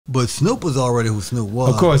But Snoop was already who Snoop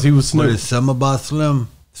was. Of course, he was Snoop. But it's something about Slim.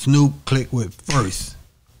 Snoop clicked with first.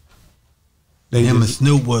 Him and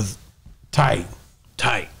Snoop was tight.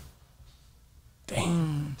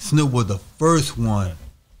 Damn. Snoop was the first one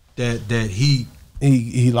that he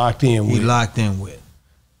locked in with. He locked in with.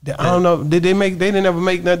 I don't know. Did they make? They didn't ever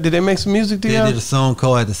make. Did they make some music together? They did a song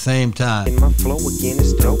called "At the Same Time." In my flow again,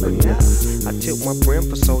 it's dope enough. I tilt my brim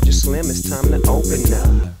for Soulja Slim. It's time to open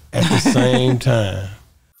up. At the same time.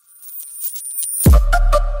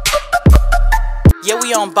 Yeah,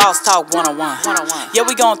 we on Boss Talk 101. Yeah,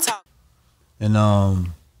 we gonna talk. And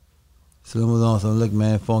Slim was on some, look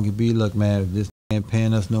man, Funky B, look man, if this ain't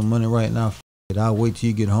paying us no money right now, I'll wait till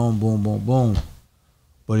you get home, boom, boom, boom.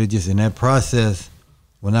 But it just, in that process,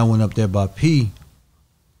 when I went up there by P,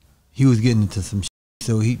 he was getting into some shit,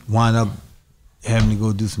 so he wound up having to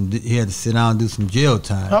go do some, he had to sit down and do some jail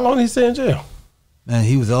time. How long did he stay in jail? Man,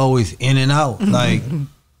 he was always in and out. Like,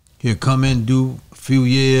 he'd come in, do a few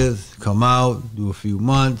years, come out, do a few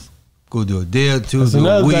months, go do a day or two, That's do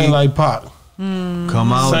another a week. thing like Pop.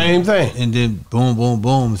 Come out. Same thing. And then boom, boom,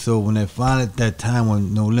 boom. So when they finally, that time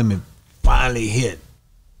when No Limit finally hit,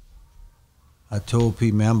 I told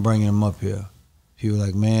Pete, man, I'm bringing him up here. He was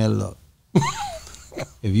like, man, look,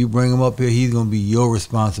 if you bring him up here, he's going to be your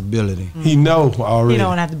responsibility. He know already. He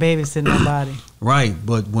don't have to babysit nobody. Right,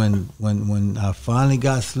 but when I finally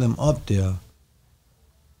got Slim up there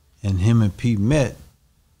and him and Pete met.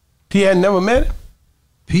 He had never met him?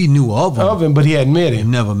 P knew of him. But he hadn't met him. He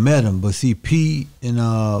never met him. But see, P and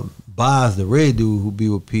Boz, the red dude who be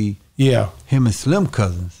with P, yeah, him and Slim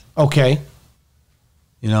cousins. Okay.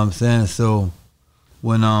 You know what I'm saying? So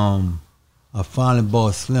when I finally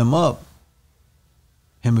brought Slim up,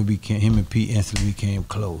 him and P instantly became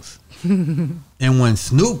close. And when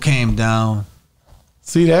Snoop came down,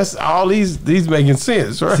 see, that's all these making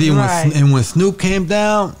sense, right? See, when Snoop came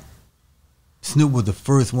down, Snoop was the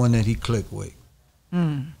first one that he clicked with.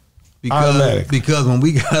 Because when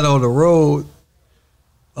we got on the road,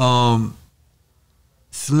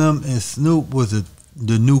 Slim and Snoop was the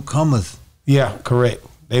newcomers. Yeah, correct.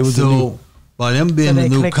 They was so by them being the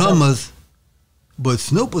newcomers, but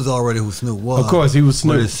Snoop was already who Snoop was. Of course, he was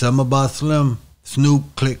Snoop. But it's something about Slim.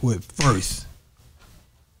 Snoop clicked with first.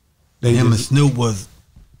 Him and Snoop was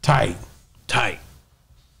tight. Damn.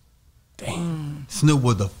 Snoop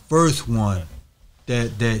was the first one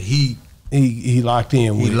that he locked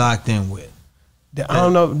in with. He locked in with. I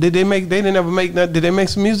don't know. Did they make? They didn't ever make. Did they make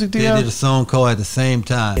some music together? They did a song called "At the Same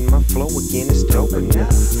Time." In my flow again, it's dope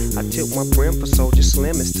enough. I tilt my brim for Soulja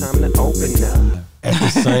Slim. It's time to open up. At the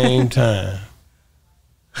same time.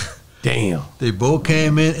 Damn. They both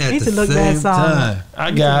came in at the same time.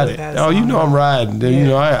 I got it. Oh, you know I'm riding. Yeah. You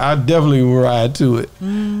know I definitely will ride to it.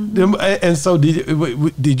 And so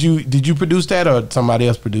did you produce that or somebody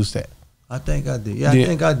else produced that? I think I did. Yeah, I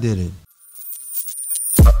think I did it.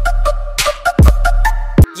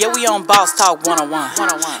 Yeah, we on Boss Talk 101.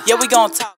 Yeah, we gonna talk.